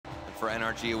for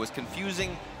NRG. It was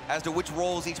confusing as to which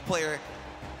roles each player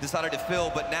decided to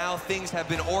fill, but now things have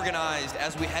been organized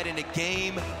as we head into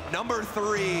game number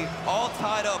 3, all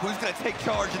tied up. Who's gonna take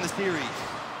charge in the series?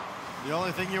 The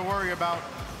only thing you worry about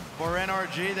for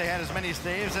NRG, they had as many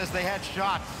saves as they had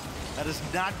shots. That is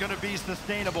not gonna be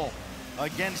sustainable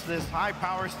against this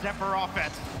high-power Semper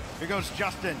offense. Here goes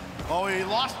Justin. Oh, he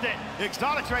lost it.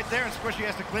 Exotic's right there, and Squishy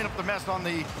has to clean up the mess on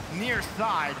the near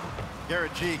side.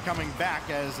 Garrett G coming back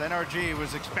as NRG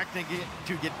was expecting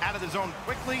to get out of the zone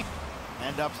quickly,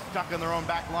 end up stuck in their own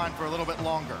back line for a little bit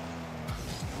longer.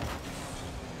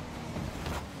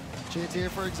 Chance here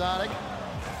for Exotic.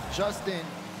 Justin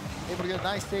able to get a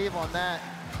nice save on that.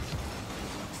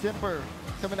 Semper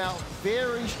coming out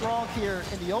very strong here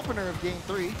in the opener of game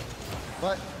 3,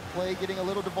 but play getting a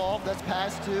little devolved. That's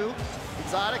pass 2.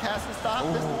 Exotic has to stop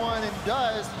this one and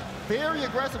does. Very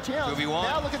aggressive challenge. 2v1.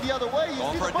 Now look at the other way. You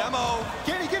going see for a demo.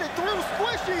 Can he get it through?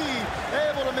 Squishy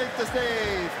able to make the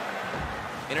save.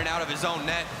 In and out of his own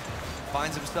net.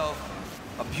 Finds himself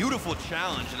a beautiful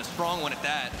challenge and a strong one at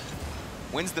that.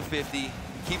 Wins the 50,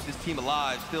 keeps his team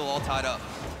alive, still all tied up.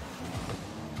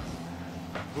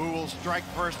 Who will strike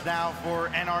first now for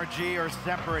NRG or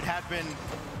Semper? It had been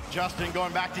Justin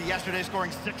going back to yesterday,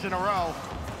 scoring 6 in a row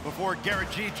before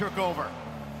Garrett G took over.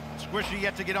 Squishy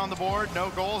yet to get on the board,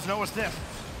 no goals, no assists.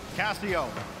 Cassio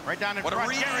right down in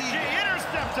front. Garrett G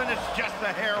intercepts, and it's just a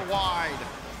hair wide.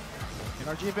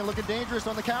 NRG have been looking dangerous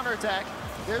on the counterattack.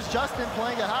 There's Justin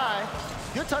playing it high.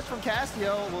 Good touch from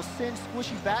Cassio will send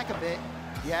Squishy back a bit.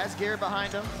 He has Garrett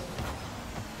behind him.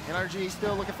 NRG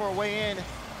still looking for a way in.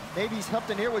 Maybe he's helped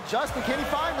in here with Justin. Can he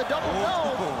find the double?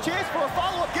 No. Chance for a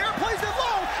follow-up. Garrett plays it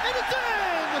low, and it's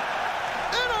in!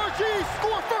 NRG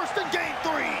score first in game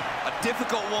 3. A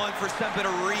difficult one for Semper to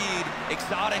read.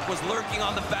 Exotic was lurking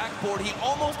on the backboard. He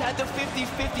almost had the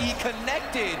 50-50. He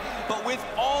connected, but with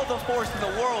all the force in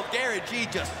the world, Garrett G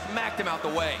just smacked him out the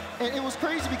way. And it was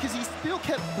crazy because he still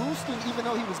kept boosting even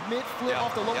though he was mid-flip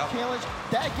off the low challenge.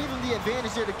 That gave him the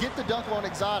advantage there to get the dunk on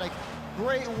Exotic.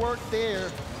 Great work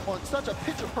there on such a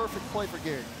picture-perfect play for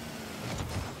Garrett.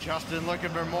 Justin looking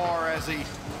for more as he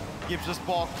gives this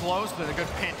ball close and a good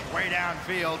pinch way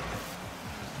downfield.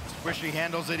 Squishy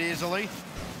handles it easily.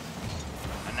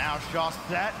 And now Shaw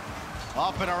set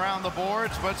up and around the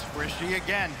boards, but Squishy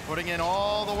again putting in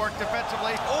all the work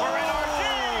defensively for NRG.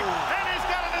 And he's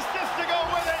got an assist to go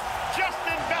with it.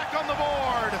 Justin back on the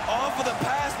board. Off of the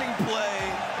passing play,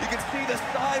 you can see the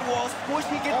sidewall.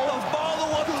 Squishy gets the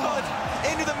follow-up touch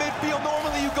into the midfield.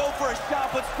 Normally you go for a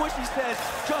shot, but Squishy says,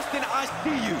 Justin, I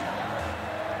see you.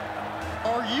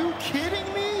 Are you kidding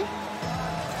me?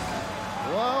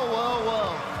 Whoa, whoa,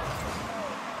 whoa.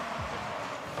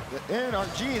 The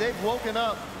NRG, they've woken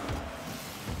up.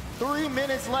 3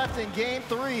 minutes left in game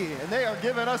 3, and they are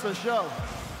giving us a show.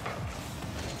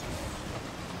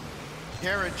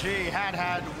 Garrett G had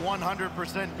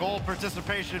 100% goal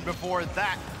participation before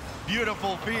that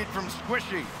beautiful feed from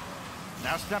Squishy.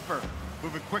 Now Semper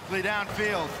moving quickly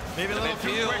downfield. Maybe a little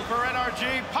too quick for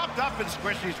NRG. Popped up, and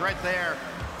Squishy's right there.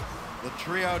 The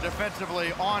trio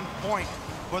defensively on point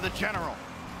for the General.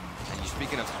 And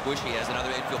speaking of Squishy, as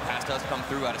another infield pass does come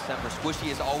through out of Semper,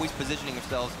 Squishy is always positioning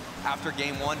himself after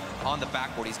game 1 on the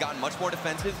backboard. He's gotten much more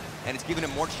defensive, and it's given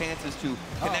him more chances to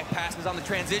connect passes on the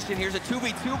transition. Here's a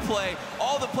 2v2 play.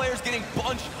 All the players getting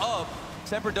bunched up.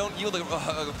 Semper don't yield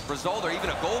a result or even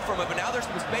a goal from it, but now there's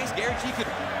some space. Garrett G could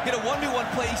get a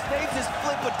 1v1 play. He saves his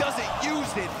flip, but doesn't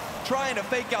use it, trying to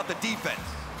fake out the defense.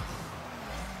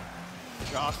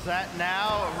 Josh that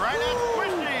now right at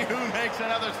Squishy, who makes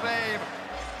another save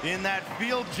in that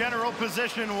field general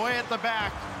position way at the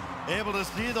back. Able to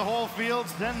see the whole field,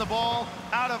 send the ball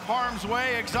out of harm's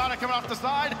way. Exotic coming off the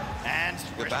side, and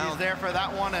Squishy's there for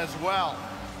that one as well.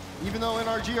 Even though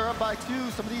NRG are up by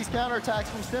 2, some of these counterattacks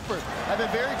from Semper have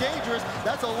been very dangerous.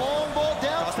 That's a long ball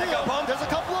downfield. There's a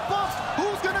couple of bumps.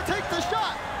 Who's gonna take the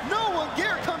shot? No one.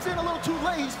 Garrett comes in a little too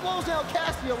late. He slows down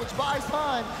Cassio, which buys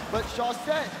time, but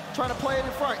Chaussette trying to play it in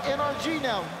front. NRG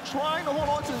now trying to hold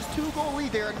on to this 2-goal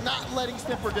lead there, not letting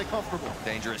Semper get comfortable.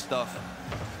 Dangerous stuff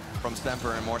from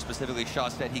Semper, and more specifically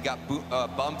Chaussette. He got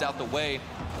bumped out the way,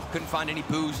 couldn't find any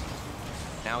boost.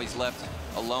 Now he's left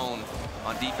alone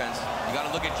on defense. You got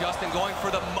to look at Justin going for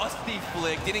the musty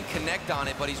flick. Didn't connect on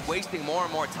it, but he's wasting more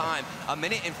and more time.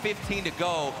 1:15 to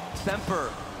go. Semper,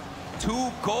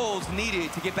 2 goals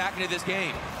needed to get back into this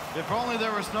game. If only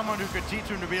there was someone who could teach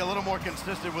him to be a little more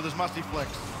consistent with his musty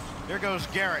flicks. Here goes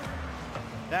Garrett.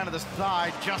 Down to the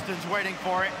side, Justin's waiting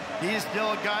for it. He's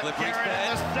still got Garrett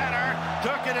in the center.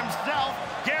 Took it himself.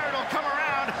 Garrett will come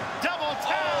around. Double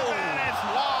tap, and it's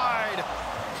wide.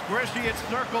 Squishy, it's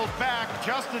circled back.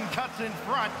 Justin cuts in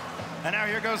front. And now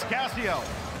here goes Casio.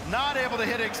 Not able to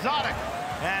hit Exotic.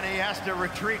 And he has to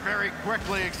retreat very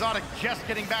quickly. Exotic just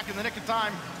getting back in the nick of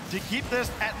time to keep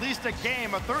this at least a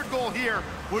game. A third goal here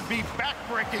would be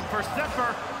backbreaking for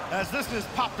Semper as this is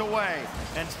popped away.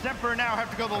 And Semper now have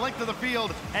to go the length of the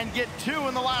field and get 2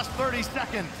 in the last 30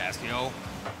 seconds. Casio.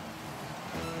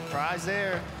 Tries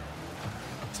there.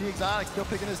 See Exotic still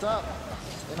picking this up.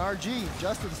 NRG,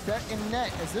 Justin set in net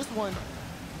as this one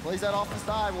plays that off the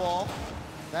sidewall.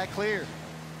 That clear.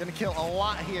 Gonna kill a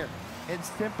lot here. And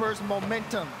Semper's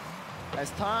momentum as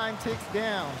time ticks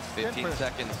down. 15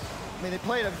 seconds. I mean, they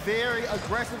played a very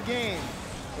aggressive game.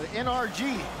 But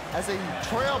NRG as a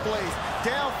trailblaze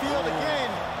downfield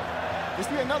again. You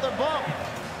see another bump,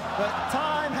 but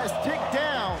time has ticked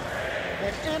down.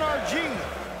 And NRG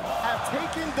have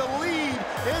taken the lead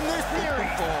in this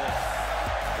series.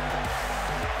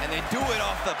 And they do it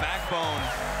off the backbone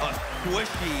of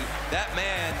Squishy. That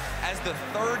man, as the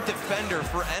third defender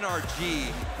for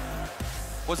NRG,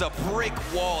 was a brick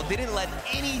wall, didn't let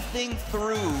anything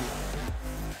through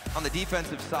on the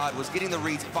defensive side, was getting the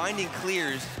reads, finding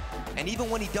clears, and even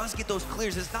when he does get those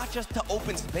clears, it's not just to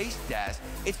open space, Daz,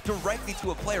 it's directly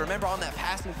to a player. Remember on that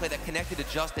passing play that connected to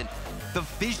Justin, the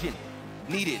vision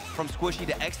needed from Squishy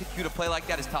to execute a play like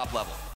that is top level.